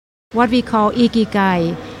what we call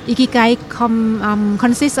Ikigai. Ikigai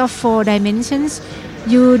consists of 4 dimensions.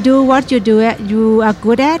 You do what you are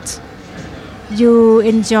good at. You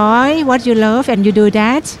enjoy what you love and you do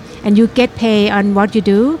that. And you get paid on what you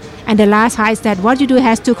do. And the last part is that what you do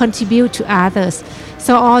has to contribute to others.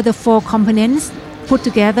 So all the 4 components put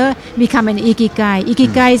together become an Ikigai.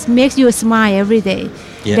 Ikigai makes you smile every day.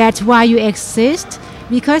 Yep. That's why you exist.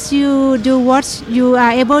 Because you do what you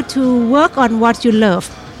are able to work on what you love.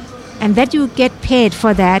 And that you get paid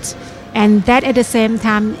for that. And that at the same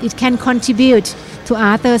time, it can contribute to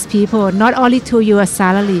others people, not only to your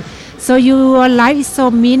salary. So your life is so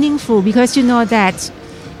meaningful because you know that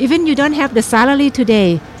even you don't have the salary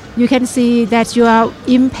today, you can see that you are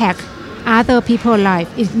impact other people's life.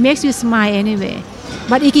 It makes you smile anyway.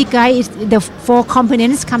 But Ikigai is the 4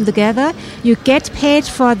 components come together. You get paid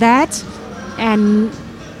for that and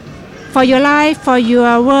for your life, for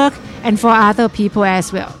your work, and for other people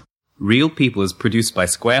as well. Real People is produced by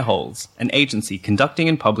Square Holes, an agency conducting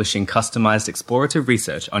and publishing customized explorative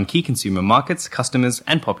research on key consumer markets, customers,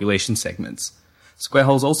 and population segments. Square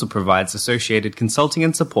Holes also provides associated consulting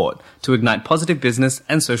and support to ignite positive business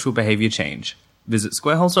and social behavior change. Visit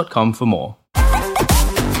squareholes.com for more.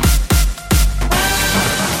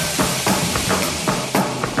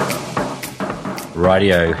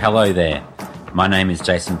 Rightio, hello there. My name is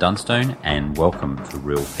Jason Dunstone and welcome to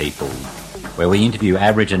Real People, where we interview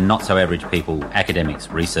average and not so average people, academics,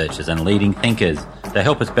 researchers and leading thinkers to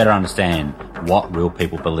help us better understand what real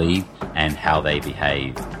people believe and how they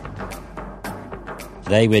behave.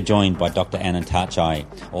 Today we're joined by Dr. Anand Tachai,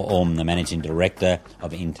 or the Managing Director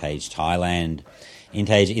of Intage Thailand.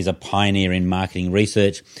 Intage is a pioneer in marketing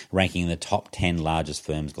research, ranking in the top 10 largest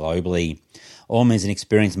firms globally. Is an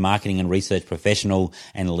experienced marketing and research professional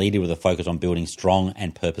and leader with a focus on building strong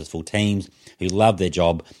and purposeful teams who love their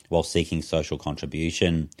job while seeking social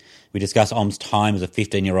contribution. We discuss Om's time as a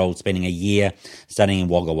 15-year-old spending a year studying in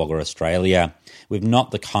Wagga Wagga, Australia, with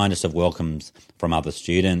not the kindest of welcomes from other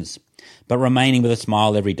students, but remaining with a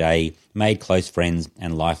smile every day, made close friends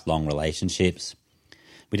and lifelong relationships.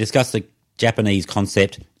 We discuss the Japanese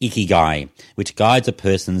concept Ikigai, which guides a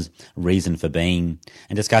person's reason for being,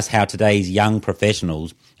 and discuss how today's young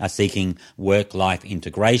professionals are seeking work-life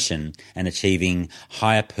integration and achieving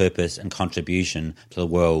higher purpose and contribution to the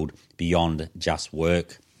world beyond just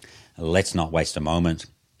work. Let's not waste a moment.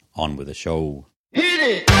 On with the show. Hit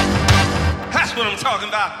it! That's what I'm talking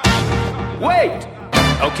about. Wait!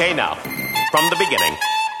 Okay, now, from the beginning.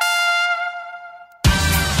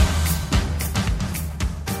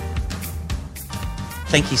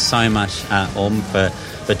 Thank you so much, Om,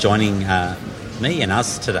 for joining me and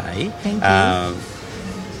us today. Thank you.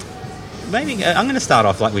 Maybe I'm going to start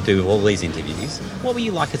off like we do with all these interviews. What were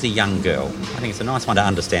you like as a young girl? I think it's a nice one to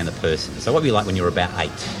understand the person. So what were you like when you were about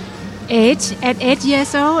 8? At 8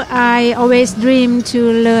 years old, I always dreamed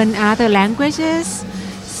to learn other languages.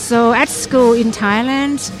 So at school in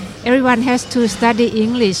Thailand, everyone has to study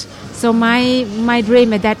English. So my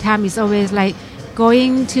dream at that time is always like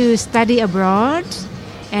going to study abroad.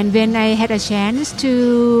 And when I had a chance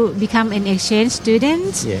to become an exchange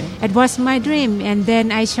student, it was my dream. And then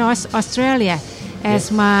I chose Australia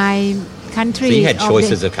as my country. So you had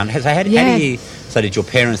choices of countries. So did your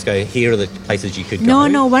parents go, here are the places you could go?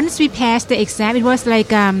 No. Once we passed the exam, it was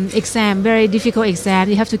like exam, very difficult exam.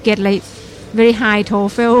 You have to get like very high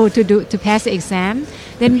TOEFL to pass the exam.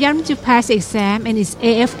 Then once you pass the exam, and it's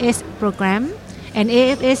AFS program. And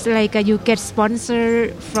AFS, you get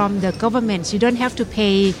sponsored from the government. You don't have to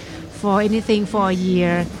pay for anything for a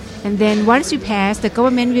year. And then once you pass, the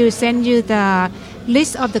government will send you the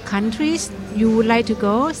list of the countries you would like to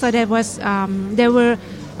go. So there were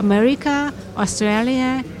America,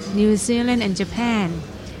 Australia, New Zealand, and Japan.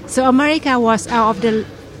 So America was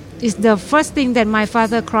is the first thing that my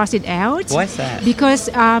father crossed it out. Why is that? Because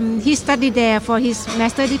he studied there for his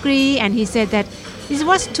master's degree, and he said that it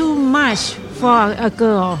was too much for a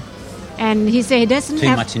girl, and he said he doesn't too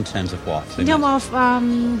have much in terms of what? In terms of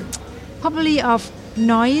probably of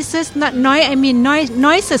noises,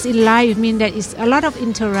 noises in life. I mean that is a lot of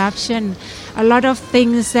interruption, a lot of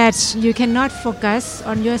things that you cannot focus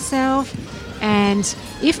on yourself. And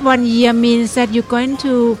if 1 year means that you're going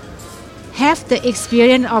to have the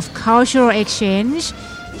experience of cultural exchange,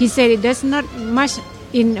 he said it does not much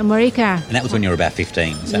in America. And that was when you were about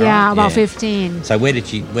 15, is that right? Yeah, about 15. So where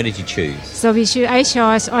did you choose? So I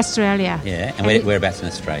chose Australia. Yeah, and whereabouts in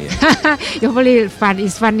Australia?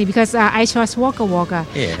 It's funny because I chose Wagga Wagga.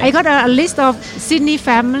 Yeah. I got a list of Sydney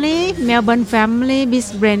family, Melbourne family,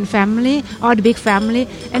 Brisbane family, all the big family,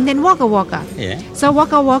 and then Wagga Wagga. Yeah. So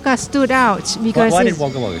Wagga Wagga stood out because why did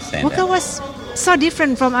Wagga Wagga stand out? Wagga was so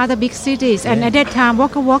different from other big cities. And at that time,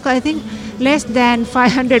 Waka Waka, I think less than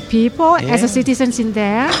 500 people as a citizens in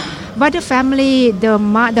there. But the family, the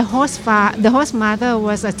host mother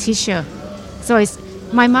was a teacher. So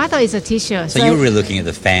my mother is a teacher. So you were really looking at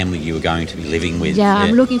the family you were going to be living with. Yeah,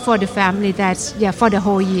 I'm looking for the family that's for the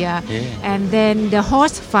whole year. Yeah. And then the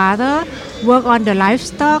host father work on the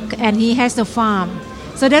livestock and he has a farm.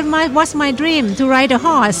 So that was my dream, to ride a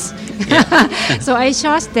horse. So I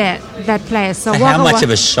chose that place. So how much of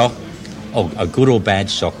a shock, or a good or bad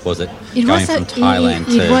shock, was it going from Thailand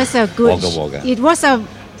to Wagga Wagga? It was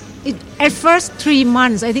at first 3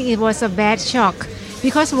 months, I think it was a bad shock.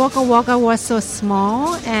 Because Wagga Wagga was so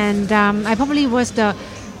small, and I probably was the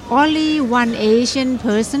only one Asian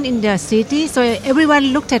person in the city, so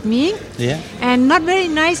everyone looked at me. Yeah. And not very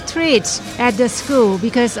nice treat at the school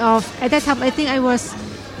because of, at that time I think I was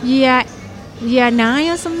year 9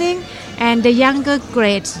 or something, and the younger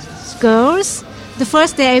grade girls, the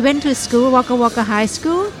first day I went to school, Wagga Wagga High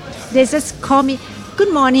School, they just call me,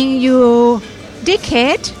 "Good morning, you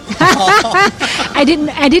dickhead." I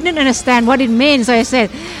didn't understand what it meant, so I said,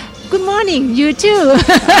 "Good morning, you too."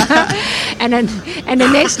 and the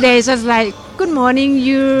next day it was like, "Good morning,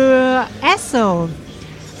 you asshole."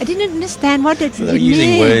 I didn't understand what it meant.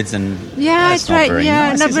 Using words and that's right.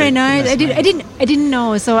 Nice, not very nice. I didn't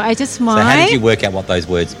know, so I just smiled. So how did you work out what those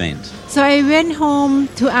words meant? So I went home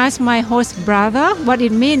to ask my host brother what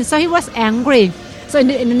it means. So he was angry. So in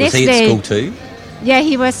the next day, was he at school too? Yeah,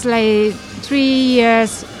 he was like 3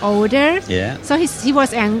 years older. Yeah. So he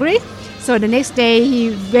was angry. So the next day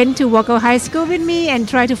he went to Wagga High School with me and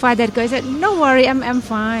tried to find that girl. I said, "No worry, I'm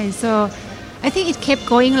fine." So I think it kept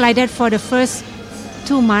going like that for the first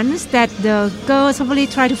 2 months, that the girls probably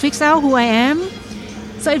tried to fix out who I am.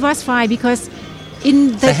 So it was fine because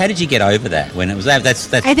So how did you get over that when it was that?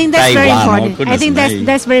 That's I think that's day very one. important. I think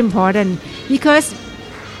that's very important because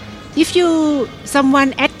if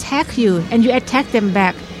someone attack you and you attack them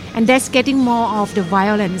back, and that's getting more of the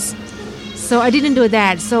violence. So I didn't do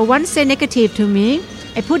that. So once say negative to me,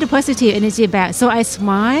 I put the positive energy back. So I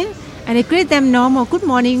smile and I greet them normal. "Good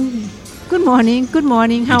morning. Good morning. Good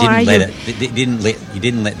morning. How are you?" You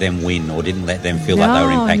didn't let them win, or didn't let them feel like they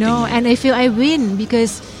were impacting you. And I feel I win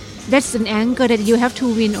because that's an anger that you have to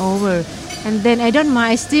win over. And then I don't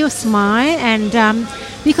mind. I still smile, and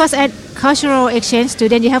because at cultural exchange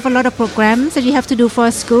student, you have a lot of programs that you have to do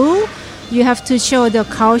for school. You have to show the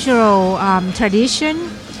cultural tradition,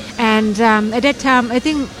 and at that time, I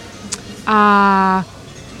think I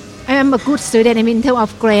am a good student. I mean, in terms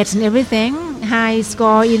of grades and everything, high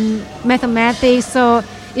score in mathematics. So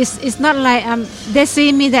it's not like they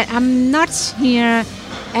see me that I'm not here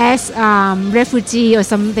as refugee or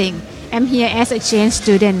something. I'm here as exchange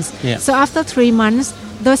students. Yeah. So after 3 months,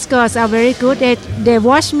 those girls are very good. They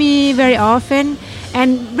watch me very often,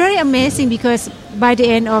 and very amazing because by the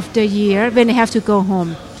end of the year, when I have to go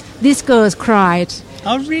home, these girls cried.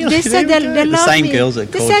 Oh, really? They said they love the same me. girls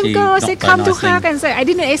that the called same you girls, not they so come to nice hug thing. and say, I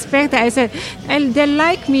didn't expect that. I said, they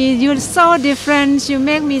like me. You're so different. You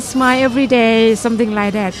make me smile every day, something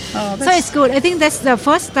like that. Oh, so it's good. I think that's the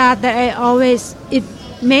first start that it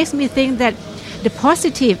makes me think that the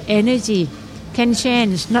positive energy can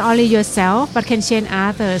change not only yourself, but can change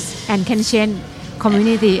others and can change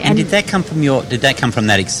community. And did that come from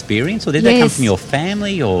that experience, or did that come from your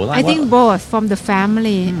family, or like I think both, from the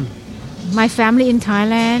family. My family in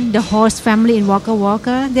Thailand, the host family in Wagga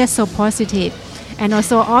Wagga, they're so positive. And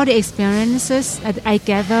also all the experiences that I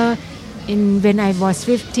gathered when I was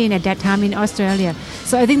 15 at that time in Australia.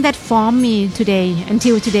 So I think that formed me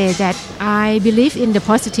until today, that I believe in the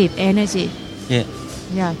positive energy. Yeah.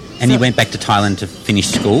 Yeah. And you went back to Thailand to finish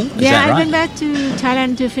school? Is that right? I went back to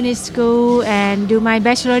Thailand to finish school and do my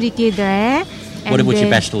bachelor degree there. What was your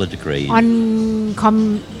bachelor degree? On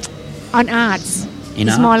arts.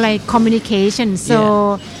 It's more like communication.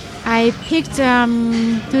 So I picked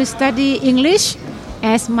to study English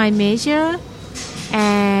as my major,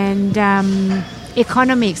 and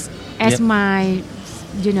economics as my,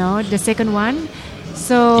 the second one.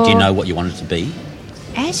 So did you know what you wanted to be?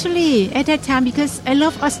 Actually, at that time, because I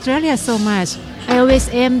love Australia so much, I always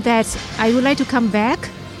aimed that I would like to come back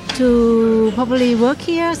to probably work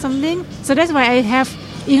here or something. So that's why I have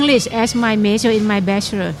English as my major in my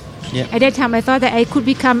bachelor. Yep. At that time, I thought that I could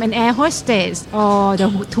become an air hostess or the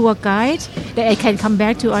tour guide, that I can come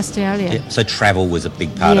back to Australia. Yep. So travel was a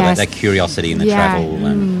big part of it, that curiosity in the travel.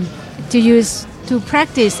 To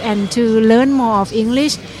practice and to learn more of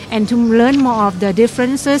English and to learn more of the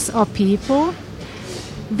differences of people.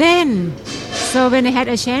 Then, so when I had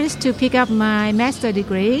a chance to pick up my master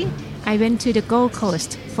degree, I went to the Gold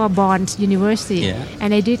Coast for Bond University, Yeah.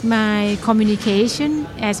 and I did my communication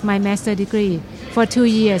as my master degree for 2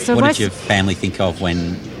 years. So What did your family think of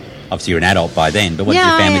when, obviously you're an adult by then, but what did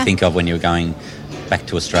your family think of when you were going back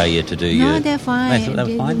to Australia to do your... No, they're fine. They thought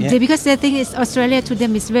they were fine, yeah. Because the thing is, Australia to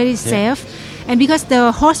them is very safe. And because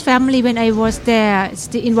the host family, when I was there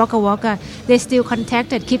in Waka Waka, they still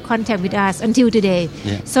keep contact with us until today.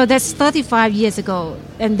 Yeah. So that's 35 years ago.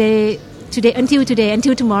 And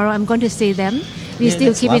until tomorrow, I'm going to see them. We Yeah, still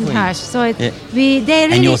that's keep in lovely. touch. So Yeah. they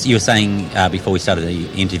really... And you were saying before we started the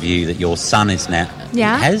interview that your son is now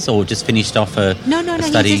has or just finished off a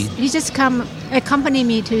study. He just accompany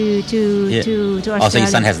me to Australia. Oh, so your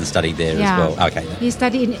son hasn't studied there as well. Okay. He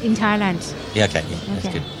studied in Thailand. Yeah, okay. Yeah, that's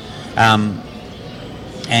Okay. good.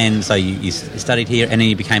 And so you studied here and then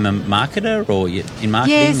you became a marketer or in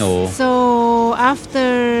marketing? Yes. Or So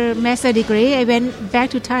after master degree, I went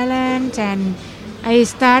back to Thailand and I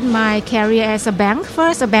started my career as a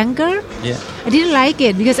banker. Yeah. I didn't like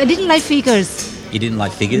it because I didn't like figures. You didn't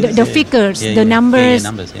like figures? The figures, Yeah, the yeah. numbers. Yeah,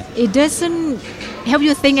 numbers, yeah. It doesn't help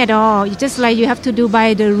you think at all. It's just like you have to do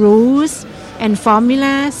by the rules and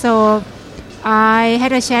formula. So I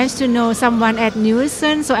had a chance to know someone at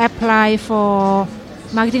Nielsen, so I applied for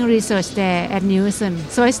marketing research there at Nielsen.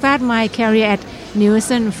 So I started my career at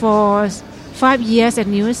Nielsen for 5 years at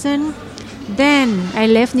Nielsen. Then I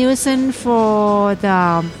left Nielsen for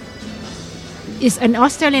it's an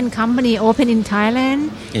Australian company open in Thailand.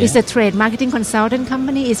 Yeah. It's a trade marketing consultant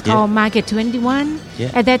company. It's called Market 21. Yeah.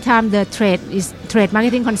 At that time, the trade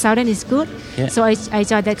marketing consultant is good. Yeah. So I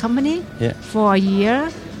joined that company for a year.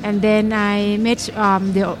 And then I met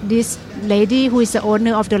this lady who is the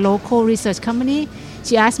owner of the local research company.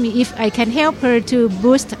 She asked me if I can help her to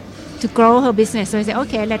grow her business. So I said,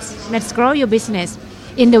 okay, let's grow your business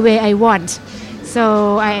in the way I want.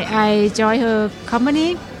 So I joined her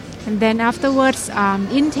company. And then afterwards,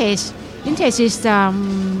 Intage is the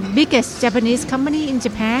biggest Japanese company in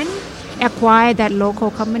Japan, acquired that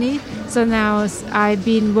local company. So now I've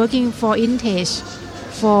been working for Intage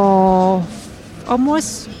for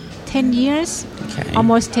almost 10 years. Okay.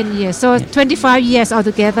 Almost 10 years. So 25 years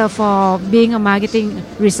altogether for being a marketing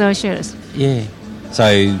researcher. Yeah.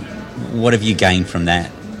 So what have you gained from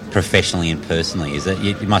that professionally and personally? Is that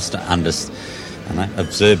you must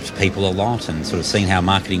observed people a lot and sort of seen how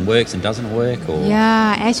marketing works and doesn't work? Or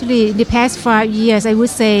Yeah, actually, in the past 5 years, I would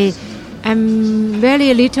say I'm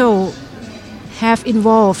very little have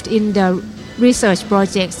involved in the research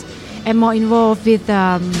projects. I'm more involved with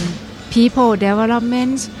people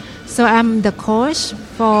development. So I'm the coach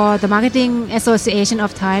for the Marketing Association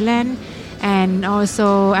of Thailand, and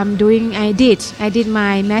also I did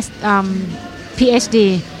my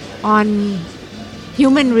PhD on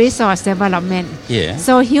human resource development. Yeah.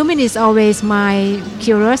 So human is always my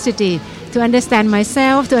curiosity to understand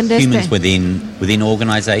myself, to understand humans within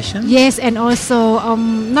organisations? Yes, and also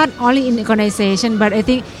not only in organization, but I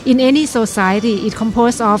think in any society, it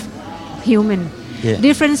composed of human. Yeah.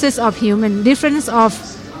 Differences of human, difference of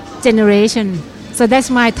generation. So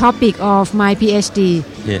that's my topic of my PhD.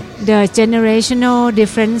 Yeah. The generational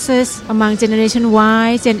differences among Generation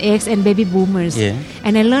Y, Gen X, and baby boomers. Yeah.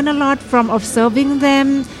 And I learned a lot from observing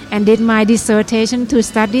them and did my dissertation to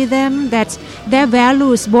study them, that their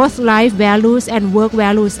values, both life values and work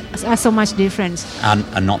values, are so much different.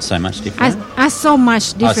 Are not so much different? Are so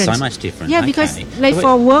much different. Oh, so much different. Yeah, Okay. because like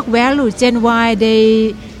for work values, Gen Y,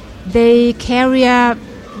 they carry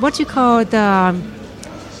what you call the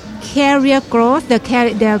career growth.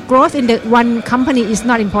 The growth in the one company is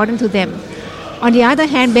not important to them. On the other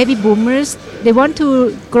hand, baby boomers, they want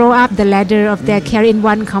to grow up the ladder of their career in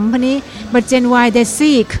one company, but Gen Y, they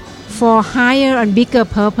seek for higher and bigger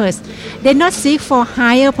purpose. They not seek for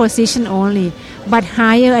higher position only, but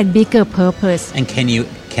higher and bigger purpose. And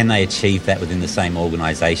can they achieve that within the same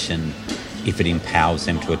organisation if it empowers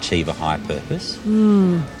them to achieve a higher purpose?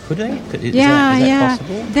 Could they? Is that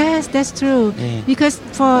possible? That's true. Yeah. Because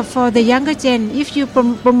for the younger gen, if you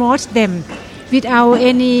promote them without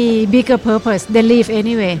any bigger purpose, they leave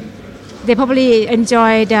anyway. They probably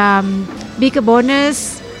enjoy the bigger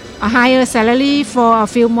bonus, a higher salary for a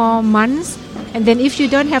few more months, and then if you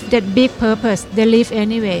don't have that big purpose, they leave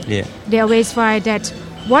anyway. Yeah. They always find that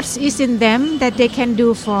what is in them that they can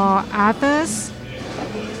do for others,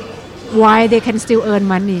 why they can still earn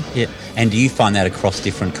money. Yeah. And do you find that across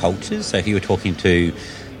different cultures? So if you were talking to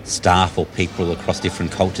staff or people across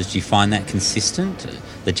different cultures, do you find that consistent,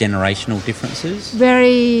 the generational differences?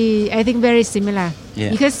 I think very similar.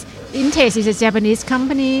 Yeah. Because Intage is a Japanese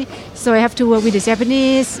company, so I have to work with the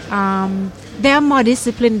Japanese. They are more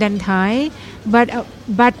disciplined than Thai,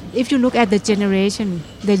 But if you look at the generation,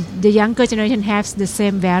 the younger generation has the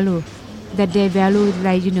same value, that they value,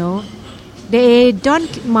 like, they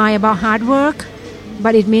don't mind about hard work,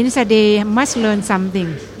 but it means that they must learn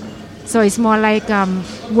something. So it's more like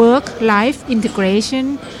work-life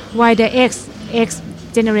integration, while the X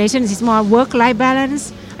generation is more work-life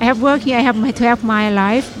balance. I have work here, I have to have my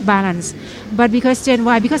life balance. But because Gen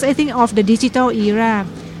Y, because I think of the digital era,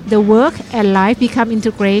 the work and life become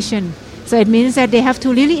integration. So it means that they have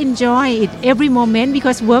to really enjoy it every moment,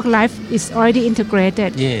 because work-life is already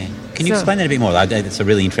integrated. Yeah. Can you explain that a bit more? That's a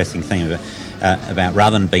really interesting thing about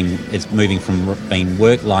rather than it's moving from being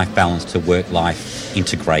work-life balance to work-life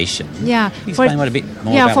integration. Yeah. Can you explain what a bit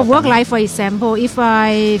more Yeah, about for what that work-life, for example, if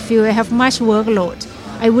I feel I have much workload,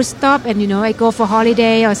 I would stop and, I go for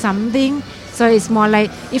holiday or something. So it's more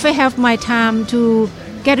like if I have my time to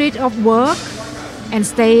get rid of work and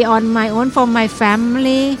stay on my own for my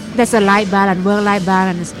family, that's a life balance, work-life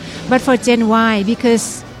balance. But for Gen Y,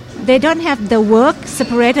 because they don't have the work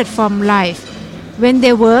separated from life, when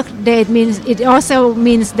they work, it also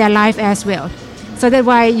means their life as well. So that's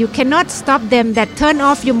why you cannot stop them that turn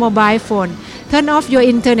off your mobile phone, turn off your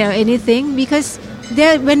internet or anything, because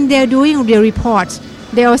when they're doing their reports,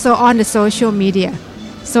 they're also on the social media.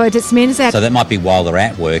 So it just means that... So that might be while they're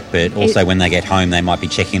at work, but also when they get home, they might be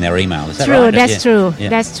checking their email. Is that true, right? That's true. Yeah.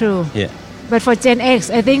 That's true. Yeah. But for Gen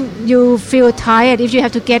X, I think you feel tired if you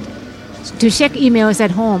have to check emails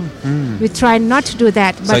at home. We try not to do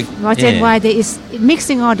that. But for Gen Y, there is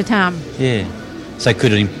mixing all the time. Yeah. So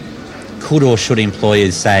could or should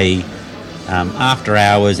employers say after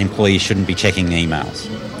hours employees shouldn't be checking emails?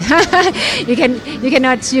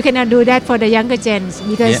 You cannot do that for the younger gens,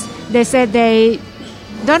 because they said they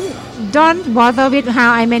don't bother with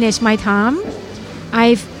how I manage my time.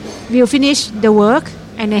 I will finish the work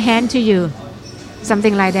and I hand to you,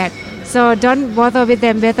 something like that. So don't bother with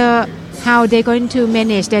them whether how they're going to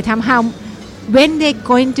manage their time, when they're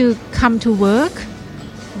going to come to work.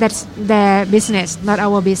 That's their business, not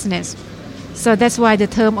our business. So that's why the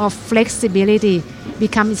term of flexibility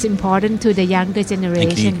becomes important to the younger generation.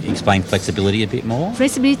 And can you explain flexibility a bit more?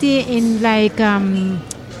 Flexibility in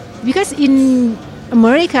because in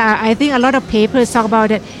America, I think a lot of papers talk about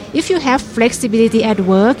that. If you have flexibility at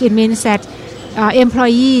work, it means that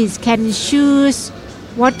employees can choose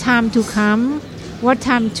what time to come,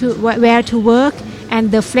 where to work,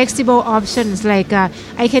 and the flexible options, like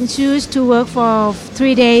I can choose to work for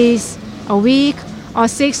 3 days a week or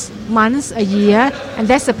 6 months a year, and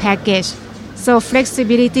that's a package. So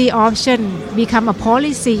flexibility option become a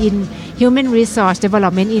policy in human resource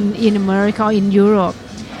development in America or in Europe.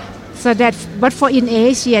 So but in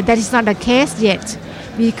Asia, that is not the case yet,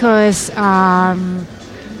 because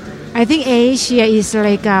I think Asia is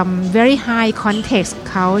like very high context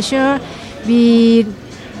culture. We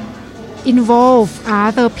involve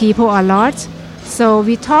other people a lot, so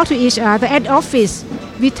we talk to each other at office.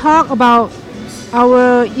 We talk about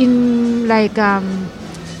our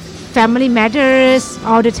family matters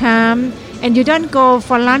all the time, and you don't go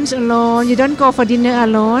for lunch alone, you don't go for dinner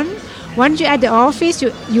alone. Once you're at the office,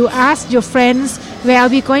 you ask your friends, where are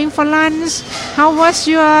we going for lunch, how was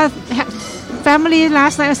your family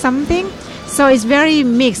last night or something. So it's very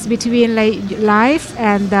mixed between life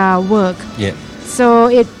and work. Yeah. So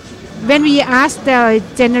when we ask the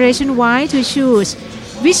generation Y to choose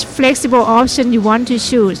which flexible option you want to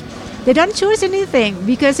choose, they don't choose anything,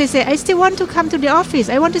 because they say, I still want to come to the office,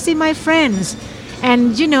 I want to see my friends.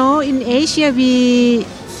 And in Asia, we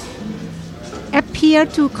appear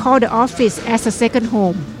to call the office as a second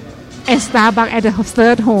home, and Starbucks as a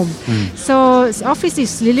third home. So office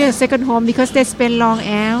is really a second home, because they spend long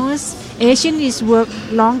hours. Asians work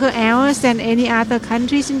longer hours than any other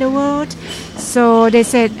countries in the world. So they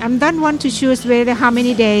said, I don't want to choose how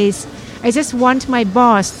many days. I just want my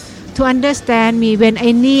boss to understand me when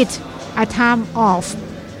I need a time off.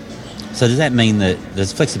 So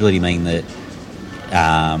does flexibility mean that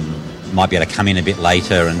might be able to come in a bit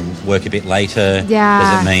later and work a bit later? Yeah.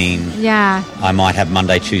 Does it mean I might have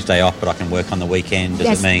Monday, Tuesday off, but I can work on the weekend?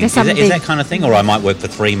 Does it mean is that kind of thing, or I might work for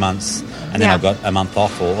 3 months and then I've got a month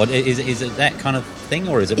off, or is it that kind of thing,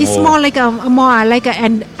 or is it? It's more like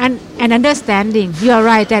an understanding. You are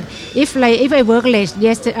right that if I work late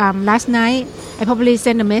last night, I probably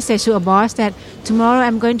send a message to a boss that tomorrow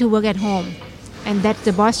I'm going to work at home, and that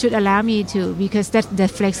the boss should allow me to, because that's the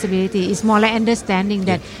flexibility. It's more like understanding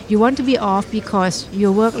that you want to be off because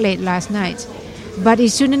you worked late last night. But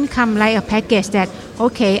it shouldn't come like a package that,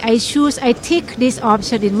 okay, I tick this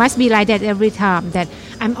option. It must be like that every time, that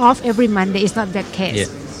I'm off every Monday. It's not that case.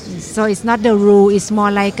 Yeah. So it's not the rule. It's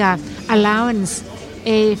more like a allowance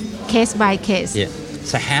a case by case. Yeah.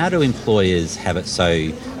 So how do employers have it so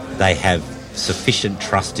they have sufficient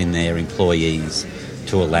trust in their employees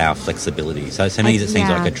to allow flexibility? So to me, that seems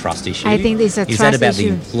like a trust issue. I think it's a trust issue. Is that about the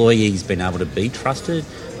employees being able to be trusted,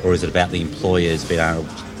 or is it about the employers being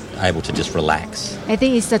able to just relax? I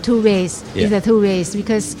think it's the two ways. Yeah. It's the two ways,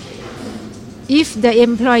 because if the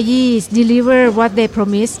employees deliver what they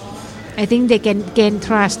promise, I think they can gain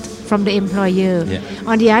trust from the employer. Yeah.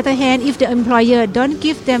 On the other hand, if the employer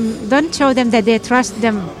don't show them that they trust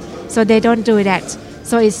them, so they don't do that.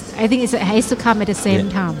 So I think it has to come at the same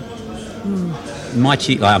time. Might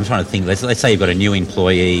you? I'm trying to think. Let's say you've got a new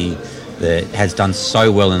employee that has done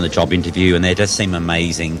so well in the job interview and they just seem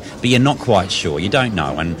amazing, but you're not quite sure. You don't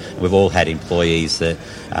know. And we've all had employees that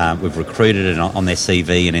we've recruited and on their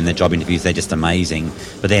CV and in their job interviews they're just amazing,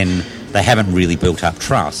 but then they haven't really built up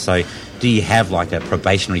trust. So do you have like a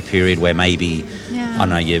probationary period where maybe, I don't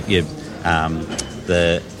know,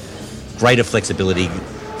 the greater flexibility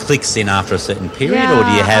clicks in after a certain period, or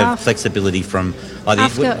do you have flexibility from...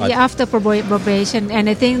 after probation, and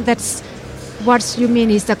I think that's what you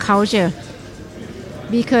mean is the culture,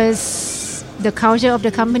 because the culture of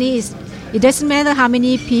the company is, it doesn't matter how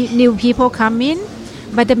many new people come in,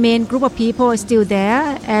 but the main group of people is still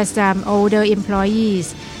there as older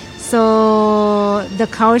employees. So the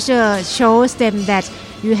culture shows them that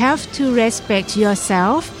you have to respect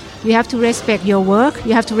yourself, you have to respect your work,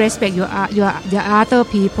 you have to respect your other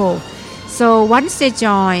people. So once they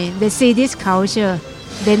join, they see this culture,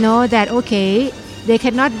 they know that, okay, they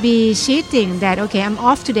cannot be cheating that, okay, I'm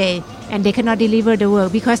off today, and they cannot deliver the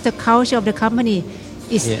work because the culture of the company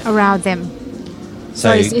is around them.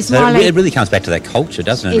 So it's more like, it really comes back to that culture,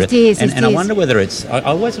 doesn't it? It is. And I wonder whether it's... I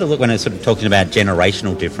always sort of look when it's sort of talking about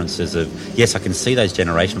generational differences of, yes, I can see those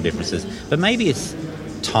generational differences, but maybe it's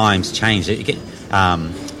times change.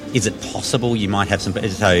 Is it possible you might have some...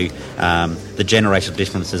 So the generational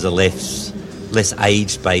differences are less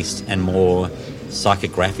age-based and more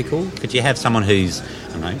psychographical? Could you have someone who's,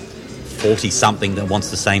 I don't know, 40-something that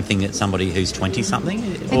wants the same thing as somebody who's 20-something?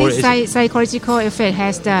 I think psychological effect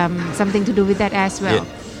has something to do with that as well.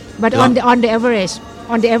 Yeah. But on the average,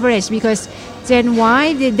 because Gen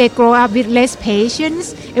Y, they grow up with less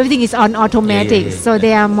patience. Everything is on automatic, so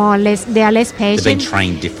they are less patient. They've been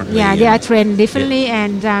trained differently. Yeah, they are trained differently,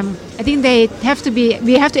 and I think we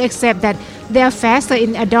have to accept that they are faster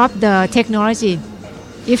in adopt the technology.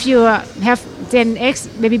 If you have Gen X,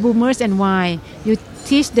 baby boomers and Y, you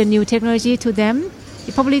teach the new technology to them,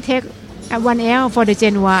 it probably take 1 hour for the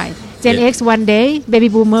Gen Y. Gen X 1 day, baby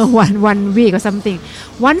boomer 1 week or something.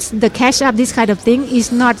 Once the catch up, this kind of thing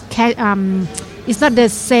is not the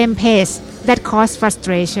same pace. That causes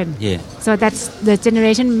frustration. Yeah. So that's the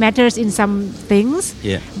generation matters in some things.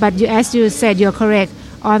 Yeah. But as you said, you're correct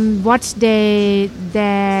on what their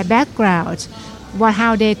background,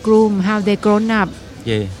 how they groom, how they grown up.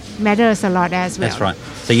 Yeah. Matters a lot as well. That's right.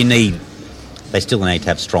 So they still need to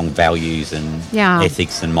have strong values and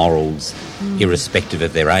ethics and morals, irrespective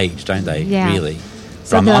of their age, don't they? Yeah. Really.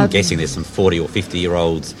 So I'm guessing there's some 40 or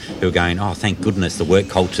 50-year-olds who are going, oh, thank goodness the work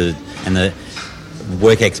culture and the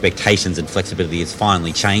work expectations and flexibility is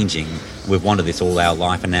finally changing. We've wanted this all our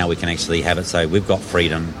life and now we can actually have it, so we've got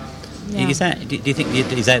freedom. Yeah. Do you think,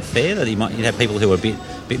 is that fair, that you'd have people who are a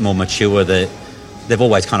bit more mature, that they've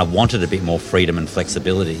always kind of wanted a bit more freedom and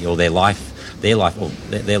flexibility, or their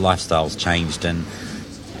lifestyle's changed and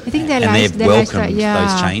they've welcomed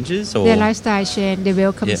those changes? Or? Their lifestyle change, they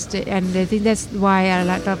welcome and I think that's why a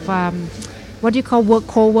lot of what you call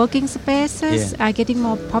co-working spaces are getting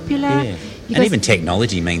more popular. Yeah. And even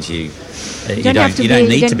technology means you don't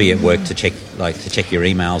need to be at work to check your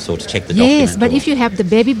emails or to check the document. Yes, but if you have the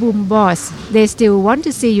baby boom boss, they still want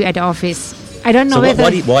to see you at the office. I don't know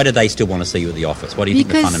why do they still want to see you at the office? What do you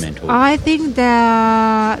think the fundamental? I think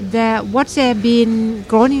what they've been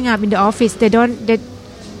growing up in the office,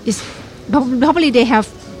 probably they have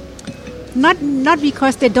not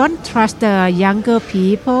because they don't trust the younger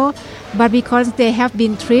people, but because they have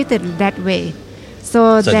been treated that way.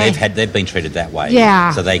 So they've been treated that way.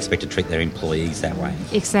 Yeah. So they expect to treat their employees that way.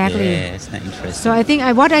 Exactly. Yeah, isn't that interesting? So I think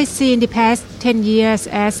what I see in the past 10 years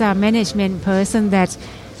as a management person, that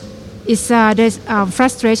is there's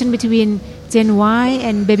frustration between Gen Y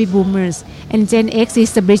and baby boomers, and Gen X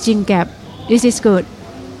is the bridging gap. This is good.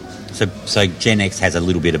 So Gen X has a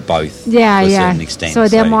little bit of both to a certain extent. So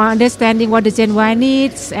they're more understanding what the Gen Y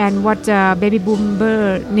needs and what baby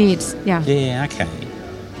boomer needs. Yeah. Yeah, okay.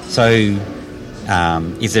 So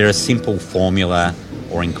is there a simple formula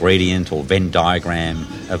or ingredient or Venn diagram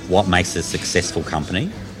of what makes a successful company?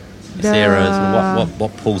 Is there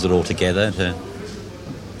what pulls it all together to...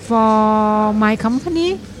 For my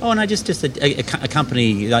company? Oh no, just a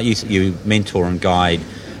company like you mentor and guide.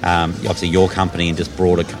 Obviously, your company and just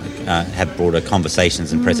have broader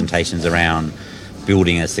conversations and presentations around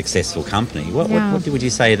building a successful company. What would you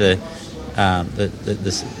say the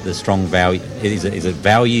strong value is? It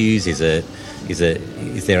values? Is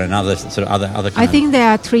there another sort of other kind I think there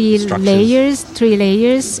are three structures?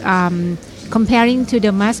 layers. Comparing to the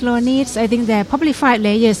Maslow needs, I think there are probably 5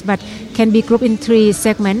 layers, but can be grouped in 3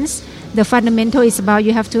 segments. The fundamental is about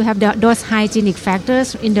you have to have those hygienic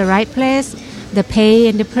factors in the right place, the pay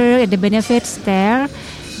and the perk and the benefits there.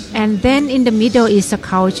 And then in the middle is the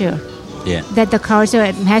culture. Yeah. That the culture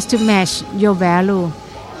has to match your value.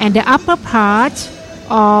 And the upper part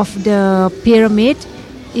of the pyramid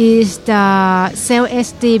is the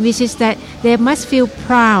self-esteem, which is that they must feel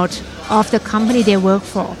proud of the company they work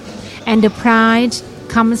for. And the pride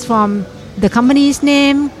comes from the company's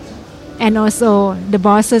name and also the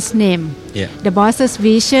boss's name. Yeah. The boss's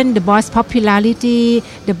vision, the boss' popularity,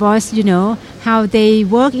 the boss, how they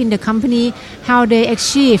work in the company, how they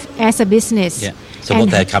achieve as a business. Yeah. So what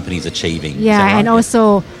their company's achieving. Yeah, right? and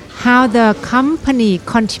also how the company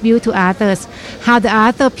contribute to others, how the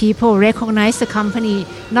other people recognize the company,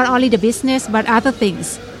 not only the business but other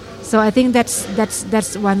things. So I think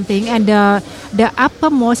that's one thing. And the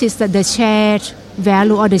uppermost is the shared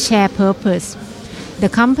value or the shared purpose. The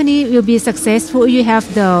company will be successful if you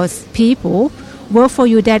have those people work for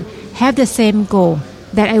you that have the same goal.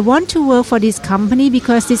 That I want to work for this company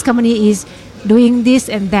because this company is doing this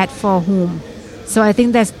and that for whom. So I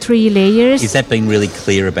think that's 3 layers. Is that being really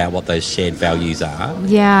clear about what those shared values are?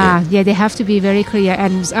 Yeah, they have to be very clear.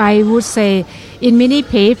 And I would say in many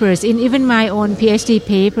papers, in even my own PhD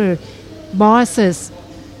paper, bosses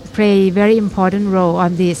play a very important role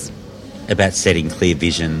on this. About setting clear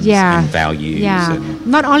visions and values. Yeah,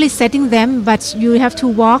 not only setting them, but you have to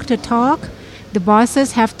walk the talk. The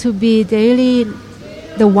bosses have to be really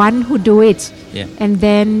the one who do it. Yeah. And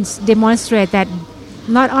then demonstrate that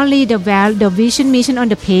not only the vision mission on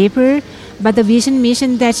the paper, but the vision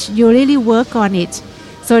mission that you really work on it.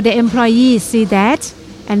 So the employees see that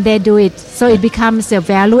and they do it. So it becomes the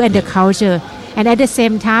value and the culture. And at the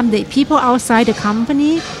same time, the people outside the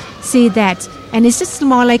company see that. And it's just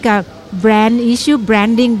more like a brand issue,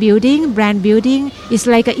 brand building is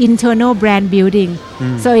like an internal brand building.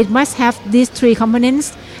 So it must have these 3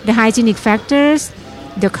 components: the hygienic factors,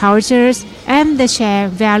 the cultures, and the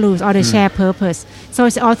shared values or the shared purpose. So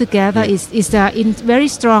it's all together is a very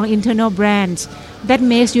strong internal brand that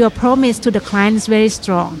makes your promise to the clients very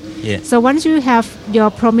strong. Yeah. So once you have your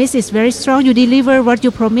promise is very strong, you deliver what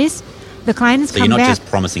you promise, the clients so come you're not back. just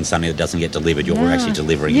promising something that doesn't get delivered, you're actually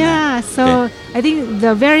delivering that. So I think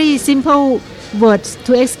the very simple words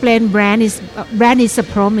to explain brand is a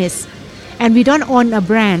promise. And we don't own a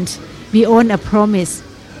brand, we own a promise.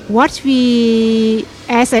 What we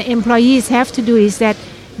as employees have to do is that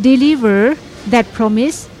deliver that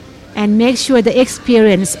promise and make sure the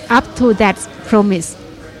experience up to that promise.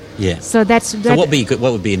 Yeah. So So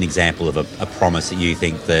what would be an example of a promise that you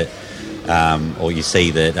think that or you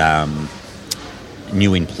see that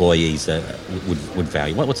new employees would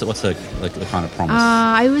value? What's the kind of promise?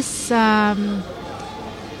 I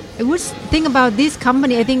would think about this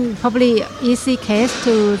company. I think probably easy case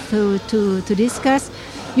to discuss.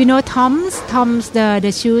 Tom's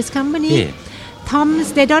the shoes company. Yeah.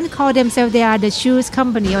 Tom's, they don't call themselves they are the shoes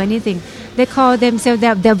company or anything. They call themselves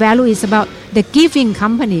their value is about the giving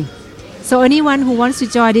company. So anyone who wants to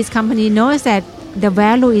join this company knows that the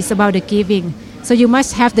value is about the giving. So you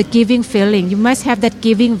must have the giving feeling. You must have that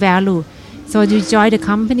giving value. So you join the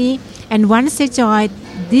company, and once they join,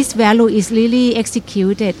 this value is really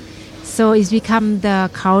executed. So it's become the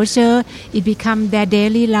culture, it become their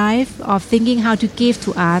daily life of thinking how to give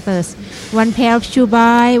to others. One pair of shoe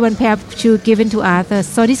buy, one pair of shoe given to others.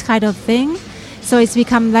 So this kind of thing. So it's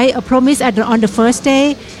become like a promise on the first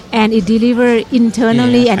day, and it delivered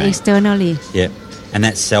internally and externally. Yeah, and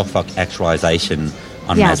that self-actualization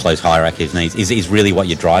on Maslow's hierarchy of needs is really what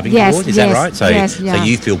you're driving toward. Is that right? So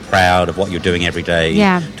you feel proud of what you're doing every day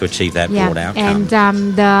to achieve that broad outcome.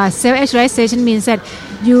 And the self-actualization means that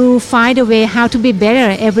you find a way how to be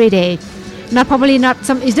better every day.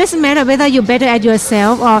 It doesn't matter whether you're better at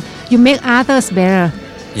yourself or you make others better.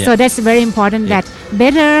 Yeah. So that's very important that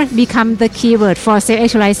better become the keyword for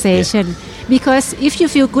self-actualization. Yeah. Because if you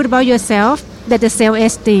feel good about yourself, that's the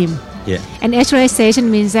self-esteem. Yeah. And actualization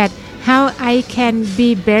means that how I can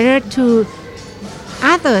be better to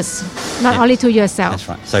others, not only to yourself. That's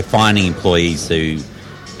right. So finding employees who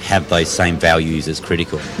have those same values is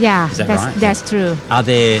critical. Yeah, is that right? That's true. Are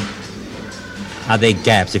there are there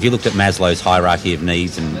gaps? If you looked at Maslow's hierarchy of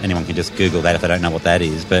needs, and anyone can just Google that if they don't know what that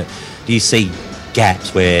is, but do you see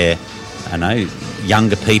gaps where, I don't know,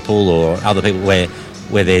 younger people or other people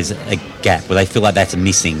where there's a gap, where they feel like that's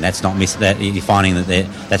missing, that's not missing, that you're finding that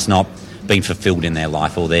that's not being fulfilled in their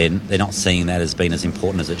life, or they're not seeing that as being as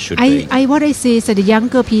important as it should be? What I see is that the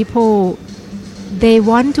younger people, they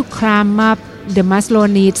want to climb up the Maslow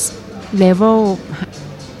needs level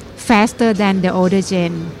faster than the older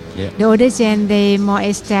gen. Yeah. The older gen, they more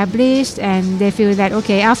established and they feel that,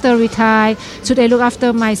 okay, after retire, should I look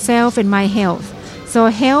after myself and my health? So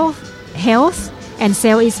health and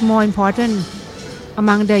self is more important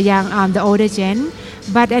among the older gen.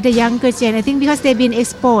 But at the younger gen, I think because they've been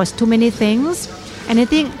exposed to many things, and I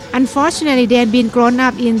think unfortunately they have been grown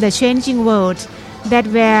up in the changing world, that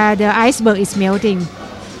where the iceberg is melting,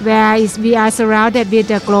 where we are surrounded with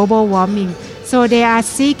the global warming. So they are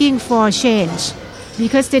seeking for change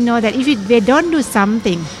because they know that if they don't do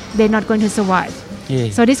something, they're not going to survive. Yeah.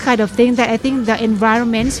 So this kind of thing that I think the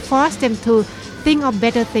environments force them to think of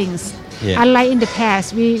better things. Yeah. Unlike in the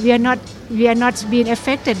past, we are not being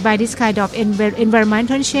affected by this kind of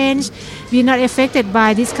environmental change. We are not affected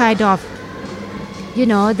by this kind of,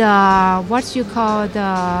 the what you call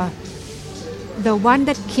the one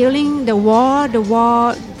that killing the war in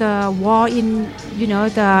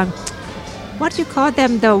the what you call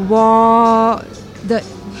them, the war,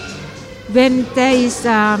 when there is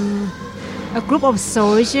a group of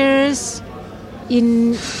soldiers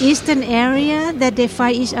in eastern area that they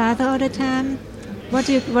fight each other all the time. What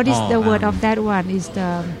is the word of that one? Is the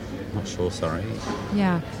I'm not sure, sorry.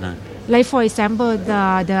 Yeah. No. Like for example,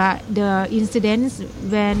 the incidents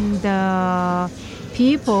when the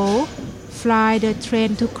people fly the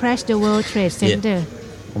train to crash the World Trade Center. Yeah.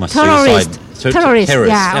 Almost Terrorists.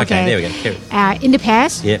 Yeah, okay, there we go. In the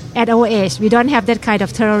past, Yep. at our age, we don't have that kind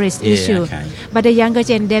of terrorist issue. Okay. But the younger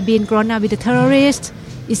gen, they've been grown up with the terrorists.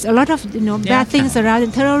 It's a lot of bad things around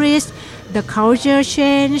the terrorists. The culture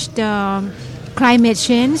change, the climate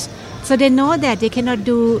change. So they know that they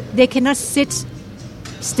cannot sit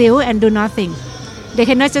still and do nothing. They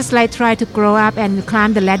cannot just try to grow up and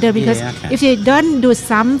climb the ladder, because if they don't do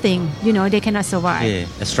something, they cannot survive. Yeah,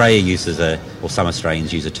 Australia uses some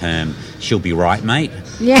Australians use a term, "she'll be right, mate."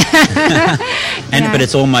 Yeah. But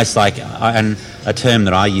it's almost like, and a term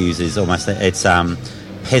that I use is almost, it's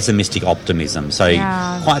pessimistic optimism. So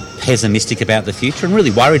quite pessimistic about the future and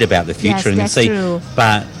really worried about the future. Yes, and that's true.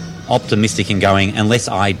 But optimistic and going, unless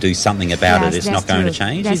I do something about it, it's not going to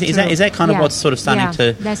change. Is that kind of what's sort of starting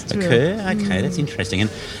to occur? Okay, that's interesting. And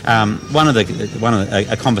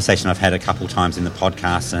a conversation I've had a couple of times in the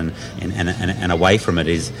podcast and away from it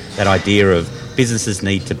is that idea of businesses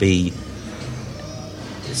need to be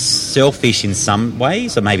selfish in some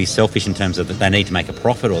ways, or maybe selfish in terms of that they need to make a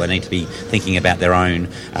profit, or they need to be thinking about their own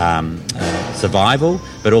survival,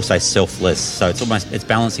 but also selfless. So it's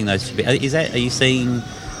balancing those two. Are you seeing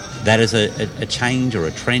that as a change or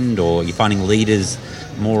a trend, or are you finding leaders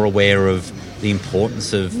more aware of the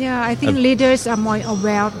importance of? Yeah, I think leaders are more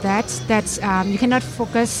aware of that. That you cannot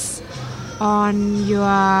focus on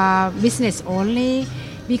your business only,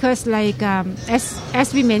 because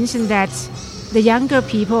as we mentioned that the younger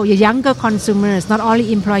people, the younger consumers, not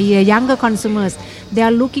only employees, younger consumers, they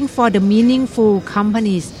are looking for the meaningful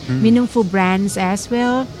companies, meaningful brands as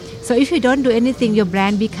well. So if you don't do anything, your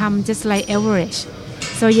brand becomes just like average.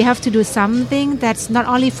 So you have to do something that's not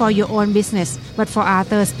only for your own business, but for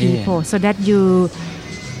others people, so that you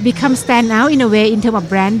become stand out in a way in terms of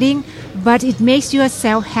branding, but it makes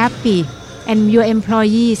yourself happy and your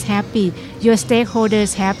employees happy, your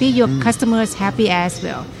stakeholders happy, your customers happy as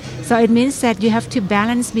well. So it means that you have to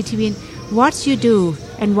balance between what you do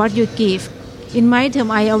and what you give. In my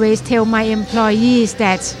term, I always tell my employees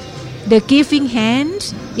that the giving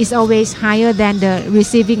hand is always higher than the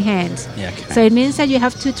receiving hand. Yeah, okay. So it means that you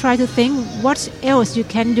have to try to think what else you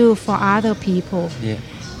can do for other people. Yeah.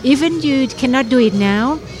 Even you cannot do it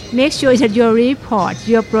now, make sure that your report,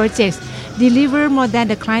 your projects deliver more than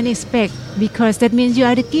the client expect, because that means you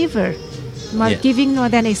are the giver. Giving more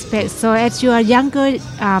than expect. So as you are younger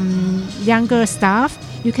staff,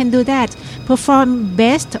 you can do that. Perform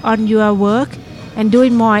best on your work and do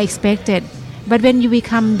it more expected. But when you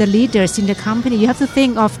become the leaders in the company, you have to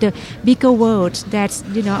think of the bigger world that's,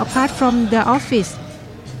 apart from the office.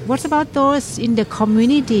 What about those in the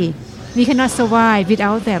community? We cannot survive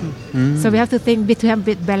without them. So we have to think between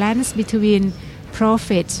balance between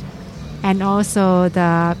profit and also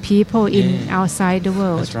the people outside the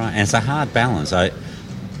world. That's right, and it's a hard balance. I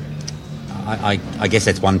guess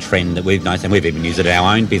that's one trend that we've noticed, and we've even used it in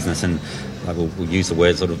our own business. And like we'll use the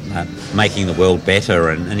word sort of making the world better,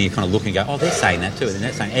 and you kind of look and go, oh, they're saying that too, and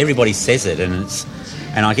they're saying everybody says it,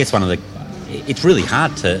 and I guess it's really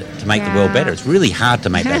hard to make the world better. It's really hard to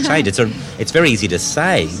make that change. It's very easy to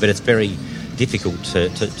say, but it's very difficult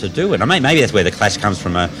to do it. I mean, maybe that's where the clash comes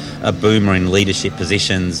from a boomer in leadership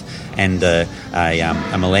positions and a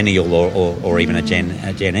millennial or even a Gen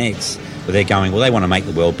X, where they're going, well, they want to make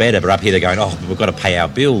the world better, but up here they're going, oh, we've got to pay our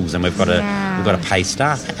bills and we've got to pay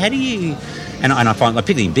staff. How do you? And I find, like,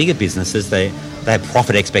 particularly in bigger businesses, they have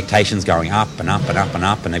profit expectations going up and up and up and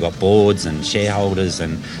up, and they've got boards and shareholders.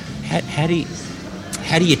 And how do you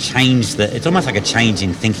change that? It's almost like a change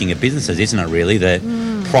in thinking of businesses, isn't it? Really, that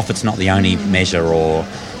profit's not the only measure, or.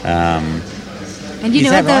 And you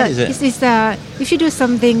know, right? If you do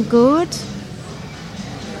something good,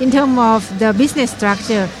 in terms of the business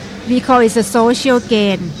structure, we call it a social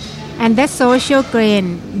gain, and that social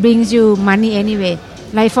gain brings you money anyway.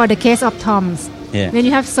 Like for the case of Tom's, when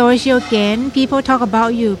you have social gain, people talk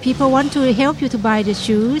about you. People want to help you to buy the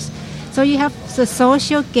shoes, so you have the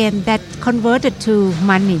social gain that converted to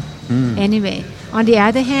money anyway. On the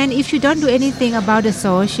other hand, if you don't do anything about the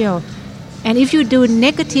social, and if you do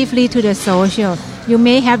negatively to the social, you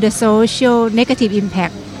may have the social negative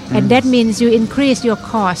impact, and that means you increase your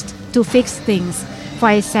cost to fix things.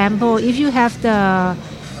 For example, if you have the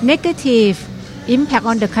negative impact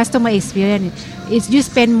on the customer experience, is you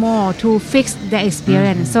spend more to fix the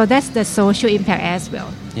experience. So that's the social impact as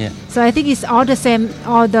well. So I think it's all the same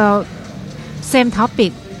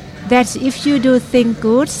topic, that if you do things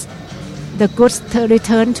good, the goods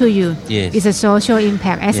return to you. It's a social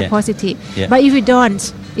impact as a positive. But if you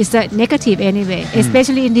don't, it's a negative anyway,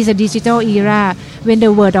 especially in this digital era, when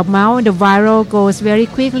the word of mouth, the viral goes very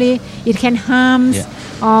quickly, it can harm,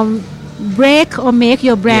 break or make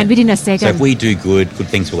your brand within a second. So if we do good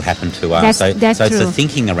things will happen to us. That's so it's true. the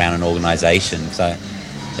thinking around an organisation. So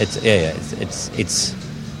it's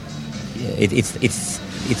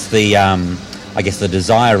the I guess the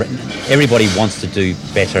desire. Everybody wants to do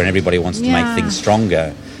better, and everybody wants to make things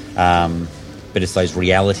stronger. But it's those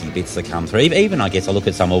reality bits that come through. Even I guess I look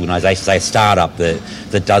at some organisations, say a startup that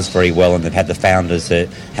does very well, and they've had the founders that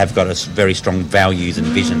have got a very strong values and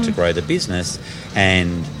vision to grow the business,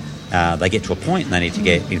 and they get to a point and they need to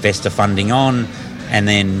get investor funding on, and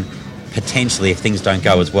then potentially if things don't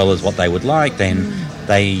go as well as what they would like, then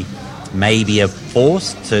they maybe are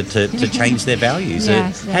forced to change their values.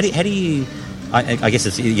 How do you? I guess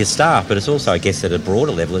it's your staff, but it's also, I guess, at a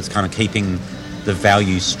broader level, it's kind of keeping the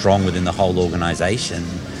values strong within the whole organisation.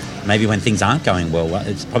 Maybe when things aren't going well,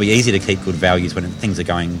 it's probably easy to keep good values when things are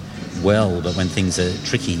going well, but when things are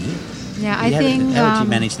tricky, I think how would you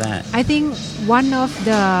manage that? I think one of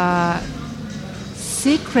the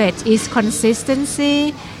secrets is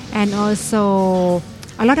consistency, and also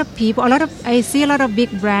I see a lot of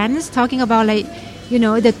big brands talking about, like, you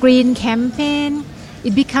know, the green campaign.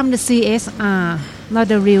 It becomes the CSR, not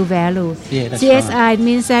the real value. CSR right.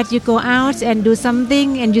 means that you go out and do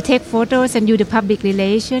something and you take photos and do the public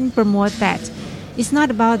relation, promote that. It's not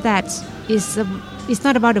about that. It's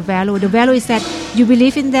not about the value. The value is that you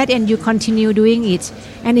believe in that and you continue doing it.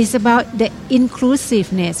 And it's about the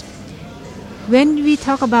inclusiveness. When we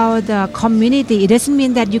talk about the community, it doesn't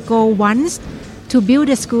mean that you go once to build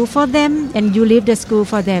a school for them and you leave the school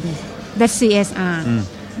for them. That's CSR.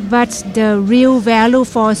 But the real value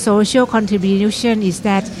for social contribution is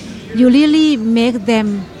that you really make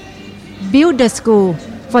them build the school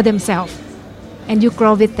for themselves and you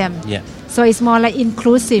grow with them. So it's more like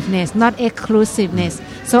inclusiveness, not exclusiveness.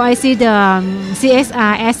 So I see the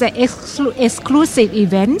CSR as an exclusive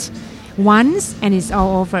event once and it's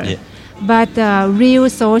all over. But the real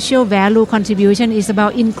social value contribution is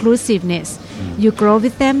about inclusiveness. You grow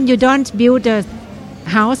with them. You don't build a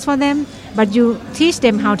house for them, but you teach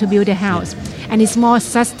them how to build a house. And it's more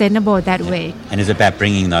sustainable that way. And it's about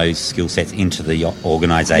bringing those skill sets into the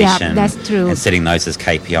organisation. That's true. And setting those as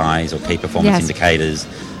KPIs or key performance indicators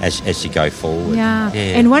as you go forward.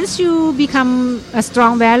 And once you become a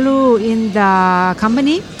strong value in the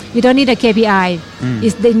company, you don't need a KPI.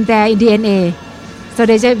 It's in their DNA. So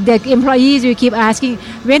the employees will keep asking,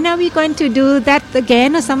 when are we going to do that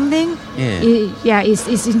again or something?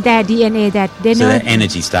 It's in their DNA that they know. So that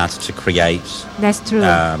energy starts to create. That's true.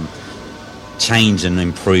 Change and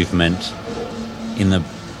improvement in the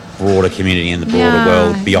broader community, in the broader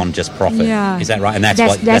world, beyond just profit. Is that right? And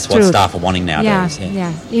that's what staff are wanting nowadays.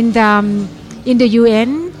 In the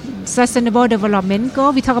UN Sustainable Development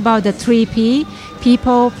Goal, we talk about the 3P: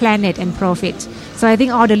 people, planet, and profit. So I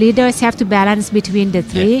think all the leaders have to balance between the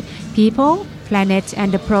three: people, planet,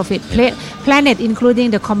 and the profit. Planet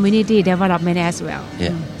including the community development as well.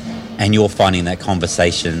 And you're finding that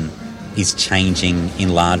conversation is changing in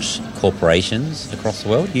large corporations across the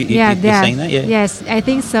world? You're seeing that? Yeah. Yes, I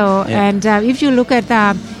think so. Yeah. And if you look at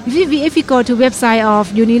if you go to website of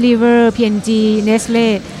Unilever, P&G,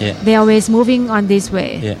 Nestle, Yeah. they're always moving on this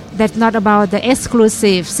way. Yeah. That's not about the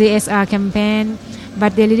exclusive CSR campaign,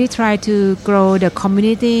 but they really try to grow the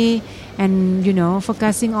community and,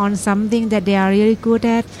 focusing on something that they are really good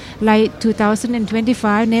at. Like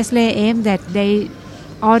 2025, Nestle aimed that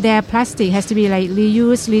all their plastic has to be like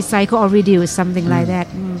reuse, recycle, or reduce, something like that.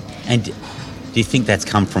 And do you think that's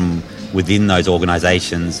come from within those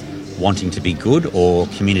organisations wanting to be good, or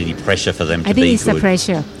community pressure for them to be good? I think it's the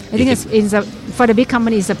pressure. I think for the big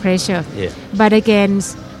company, it's the pressure. Yeah. But again,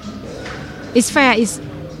 it's fair.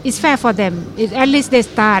 It's fair for them. At least they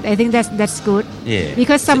start. I think that's good. Yeah.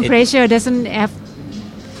 Because some pressure doesn't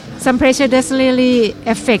really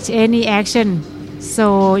affect any action.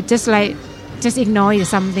 So just ignore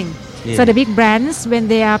something. Yeah. So the big brands, when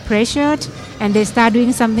they are pressured and they start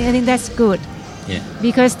doing something, I think that's good. Yeah.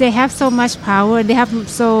 Because they have so much power. They have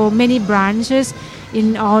so many branches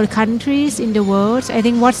in all countries in the world. I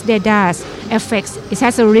think what they does affects. It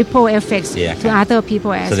has a ripple effect to other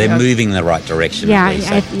people as well. So they're moving in the right direction. Yeah,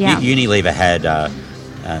 at least. Unilever had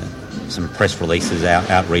some press releases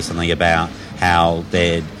out recently about how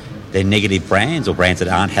their negative brands, or brands that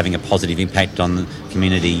aren't having a positive impact on the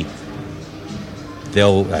community, they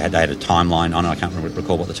had a timeline on it. I can't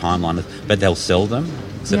recall what the timeline is, but they'll sell them.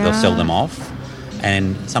 So they'll sell them off.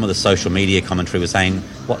 And some of the social media commentary was saying,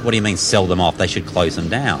 what do you mean sell them off? They should close them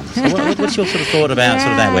down. So what's your sort of thought about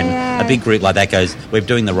sort of that when a big group like that goes, we're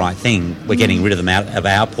doing the right thing, we're getting rid of them out of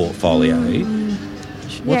our portfolio.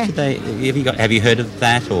 What should they? Have you heard of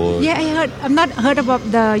that? Or I've not heard about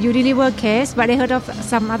the Unilever case, but I heard of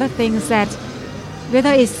some other things that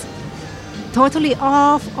whether it's totally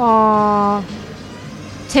off or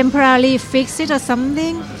temporarily fix it or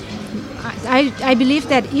something. I believe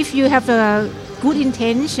that if you have a good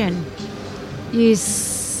intention, you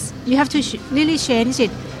have to really change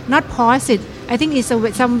it, not pause it. I think it's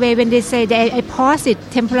some way when they say that I pause it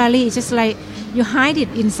temporarily, it's just like you hide it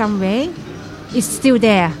in some way. It's still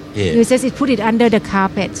there. Yeah. You just put it under the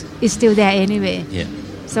carpet. It's still there anyway. Yeah.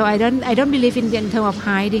 So I don't believe in terms of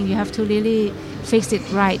hiding. You have to really fix it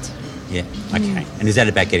right. Yeah. Okay. And is that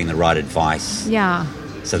about getting the right advice? Yeah.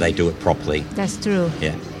 So they do it properly. That's true.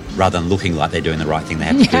 Yeah. Rather than looking like they're doing the right thing, they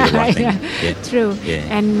have to do the right thing. Yeah. True.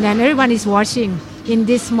 Yeah. And everyone is watching. In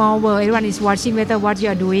this small world, everyone is watching whether what you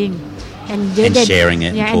are doing. And sharing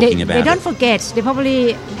it and talking about it. They don't forget. They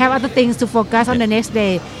probably have other things to focus on the next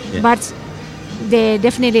day. Yeah. But they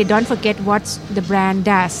definitely don't forget what the brand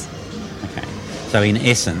does. Okay. So in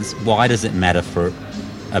essence, why does it matter for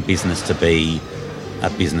a business to be a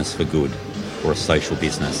business for good or a social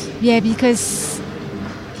business? Yeah, because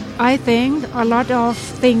I think a lot of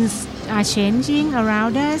things are changing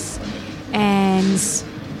around us, and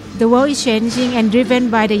the world is changing and driven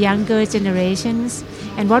by the younger generations.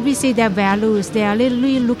 And what we see, their values, they are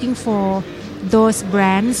really looking for those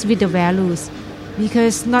brands with the values,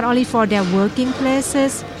 because not only for their working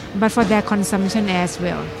places, but for their consumption as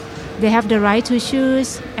well. They have the right to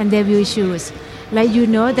choose, and they will choose. Like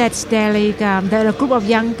that there are a group of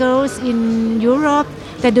young girls in Europe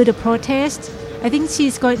that do the protest. I think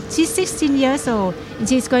she's 16 years old, and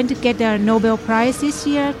she's going to get the Nobel Prize this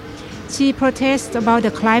year. She protests about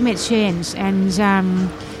the climate change, and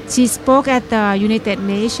she spoke at the United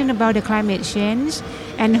Nations about the climate change,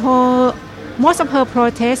 and most of her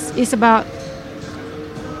protest is about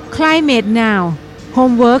climate now,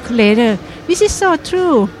 homework later, which is so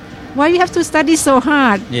true. Why you have to study so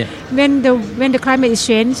hard when the climate is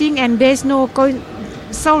changing and there's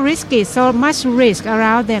so risky, so much risk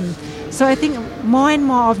around them. So I think more and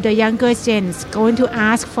more of the younger gens going to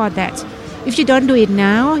ask for that. If you don't do it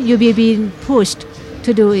now, you'll be being pushed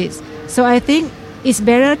to do it. So I think it's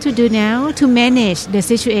better to do now to manage the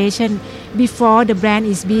situation before the brand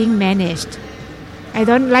is being managed. I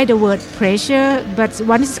don't like the word pressure, but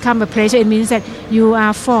once it comes a pressure, it means that you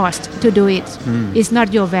are forced to do it. It's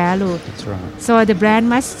not your value. That's right. So the brand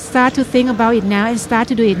must start to think about it now and start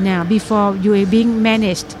to do it now before you are being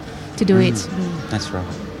managed to do it. That's right.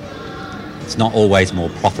 It's not always more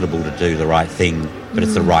profitable to do the right thing, but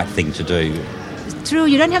it's the right thing to do. True,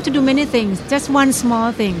 you don't have to do many things, just one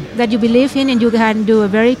small thing that you believe in and you can do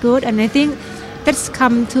very good. And I think that's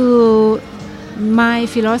come to my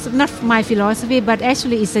philosophy, not my philosophy, but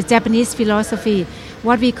actually it's a Japanese philosophy,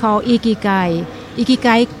 what we call Ikigai.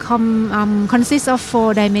 Ikigai consists of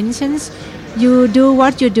 4 dimensions. You do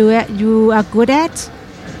what you are good at,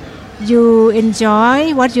 you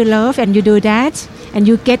enjoy what you love and you do that, and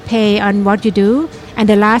you get paid on what you do, And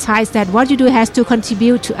the last part is that what you do has to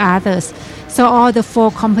contribute to others. So all the 4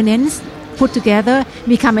 components put together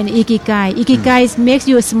become an ikigai. Ikigai makes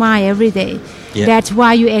you smile every day. Yeah. That's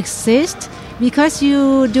why you exist, because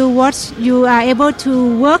you do what you are able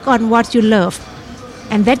to work on what you love,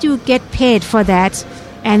 and that you get paid for that,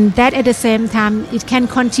 and that at the same time it can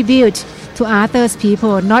contribute to others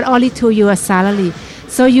people, not only to your salary.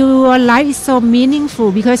 So your life is so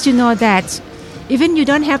meaningful because you know that even you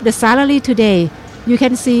don't have the salary today, you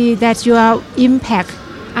can see that you are impact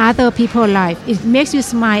other people's life. It makes you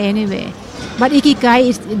smile anyway. But ikigai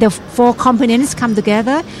is the 4 components come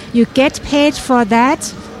together. You get paid for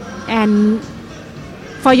that, and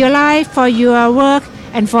for your life, for your work,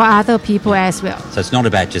 and for other people as well. So it's not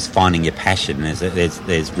about just finding your passion.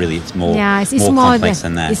 There's really, it's more, it's more complex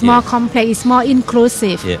than that. It's more complex. It's more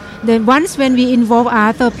inclusive. Yeah. Then once when we involve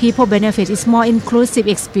other people benefit, it's more inclusive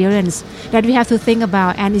experience that we have to think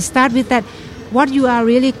about. And it starts with that, what you are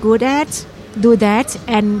really good at, do that,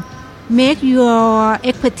 and make your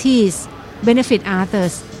expertise benefit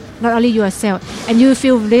others, not only yourself. And you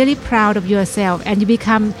feel really proud of yourself, and you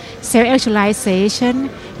become self-actualization,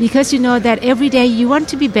 because you know that every day you want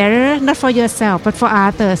to be better, not for yourself, but for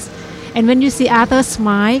others. And when you see others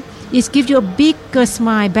smile, it gives you a bigger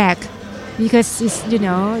smile back, because it's, you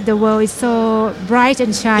know, the world is so bright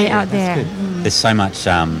and shiny out there. There's so much,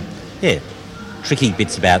 tricky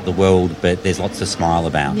bits about the world, but there's lots to smile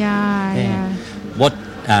about. Yeah. What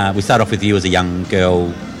we start off with you as a young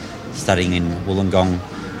girl studying in Wollongong,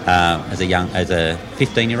 as a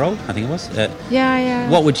 15-year-old, I think it was.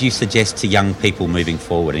 What would you suggest to young people moving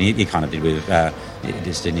forward? And you kind of did with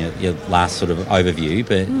just in your last sort of overview,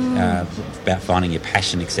 but about finding your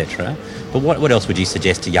passion, etc. But what else would you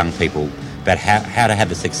suggest to young people about how to have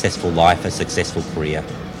a successful life, a successful career?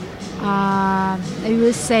 I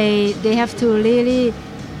would say they have to really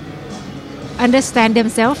understand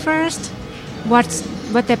themselves first, what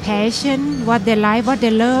their passion, what they like, what they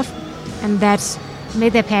love, and that's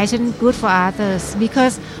make their passion good for others.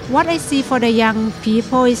 Because what I see for the young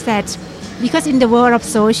people is that because in the world of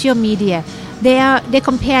social media, they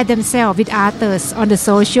compare themselves with others on the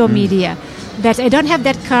social media. That I don't have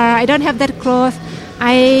that car, I don't have that clothes.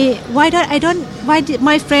 Why did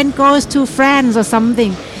my friend goes to France or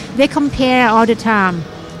something? They compare all the time,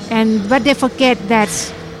 but they forget that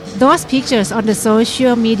those pictures on the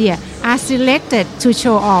social media are selected to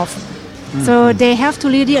show off. So they have to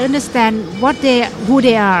really understand who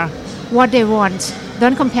they are, what they want.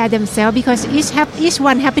 Don't compare themselves, because each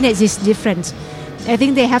one happiness is different. I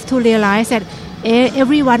think they have to realize that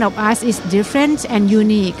every one of us is different and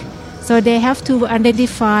unique. So they have to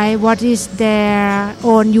identify what is their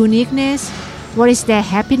own uniqueness, what is their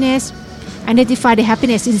happiness, identify the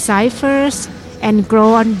happiness inside first, and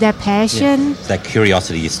grow on their passion. Yeah. That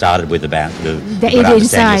curiosity you started with about you've got the to understand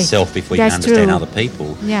inside. yourself before you That's can understand true. other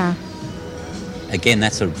people. Yeah. Again,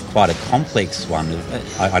 that's quite a complex one.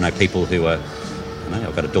 I know people who are,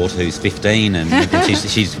 I've got a daughter who's 15 and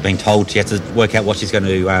she's been told she has to work out what she's going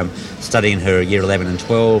to study in her year 11 and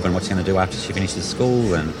 12 and what she's going to do after she finishes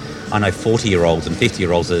school. And I know 40-year-olds and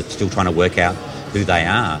 50-year-olds are still trying to work out who they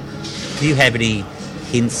are. Do you have any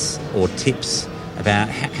hints or tips about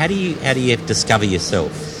how do you discover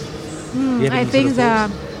yourself? I think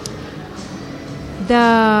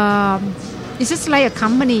it's just like a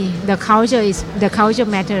company. The culture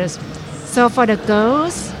matters. So for the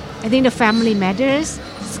girls, I think the family matters.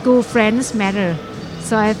 School friends matter.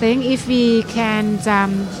 So I think if we can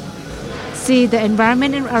see the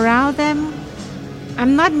environment around them,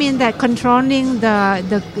 I'm not mean that controlling the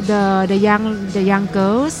young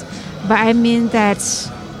girls, but I mean that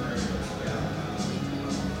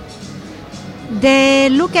they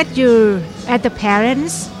look at you, at the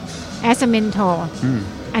parents, as a mentor.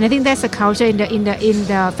 And I think that's a culture in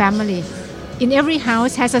the family. In every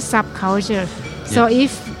house has a subculture. So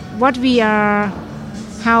if what we are,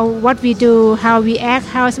 what we do, how we act,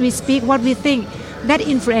 how we speak, what we think, that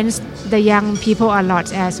influence the young people a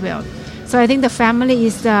lot as well. So I think the family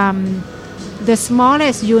is the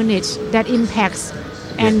smallest unit that impacts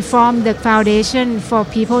and form the foundation for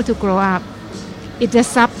people to grow up. It's a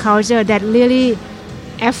subculture that really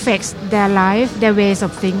affects their life, their ways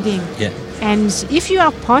of thinking. Yeah. And if you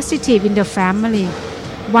are positive in the family,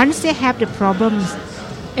 once they have the problems,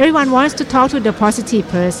 everyone wants to talk to the positive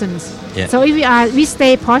persons. Yeah. So if we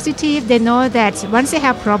stay positive, they know that once they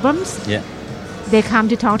have problems, they come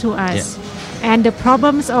to talk to us. And the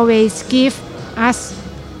problems always give us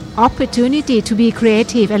opportunity to be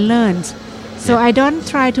creative and learn. So I don't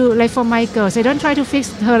try to, like for my girls, I don't try to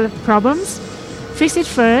fix her problems. Fix it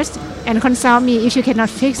first and consult me if you cannot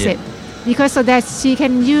fix it, because so that she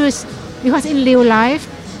can use because in real life,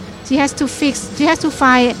 she has to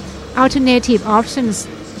find alternative options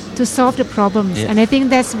to solve the problems. Yeah. And I think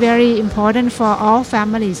that's very important for all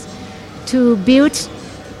families to build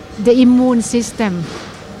the immune system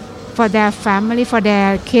for their family, for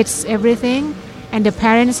their kids, everything. And the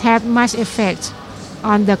parents have much effect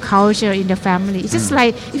on the culture in the family. It's just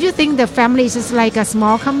like, if you think the family is just like a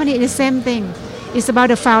small company, it's the same thing. It's about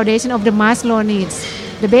the foundation of the Maslow needs.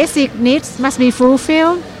 The basic needs must be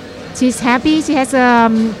fulfilled. She's happy, she has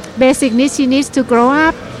basic needs, she needs to grow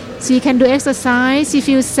up, she can do exercise, she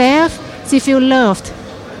feels safe, she feels loved.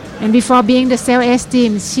 And before being the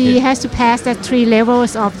self-esteem, she has to pass the 3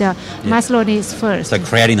 levels of the Maslow needs first. So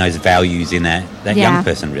creating those values in that young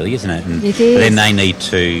person, really, isn't it? And It is. But then they need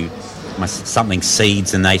to, something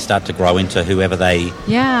seeds and they start to grow into whoever they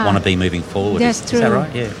want to be moving forward. That's Is that true.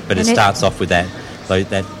 right? Yeah. But And it starts off with that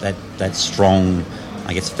strong,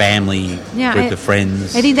 I guess, family group of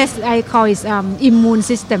friends. I think I call it immune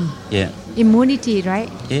system. Yeah. Immunity, right?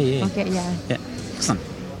 Yeah. Okay, yeah. Yeah. Excellent.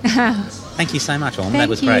 Thank you so much, Orm. Thank That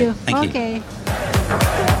was you. great. Thank you. Okay.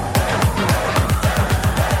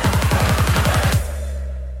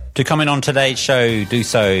 To comment on today's show, do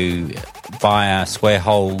so via Square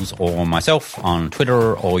Holes or myself on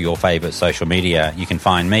Twitter or your favourite social media. You can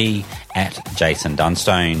find me at Jason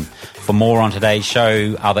Dunstone. For more on today's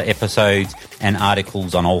show, other episodes and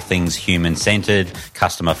articles on all things human-centred,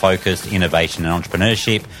 customer-focused, innovation and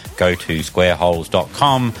entrepreneurship, go to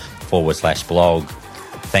squareholes.com/blog.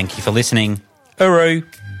 Thank you for listening. Uru!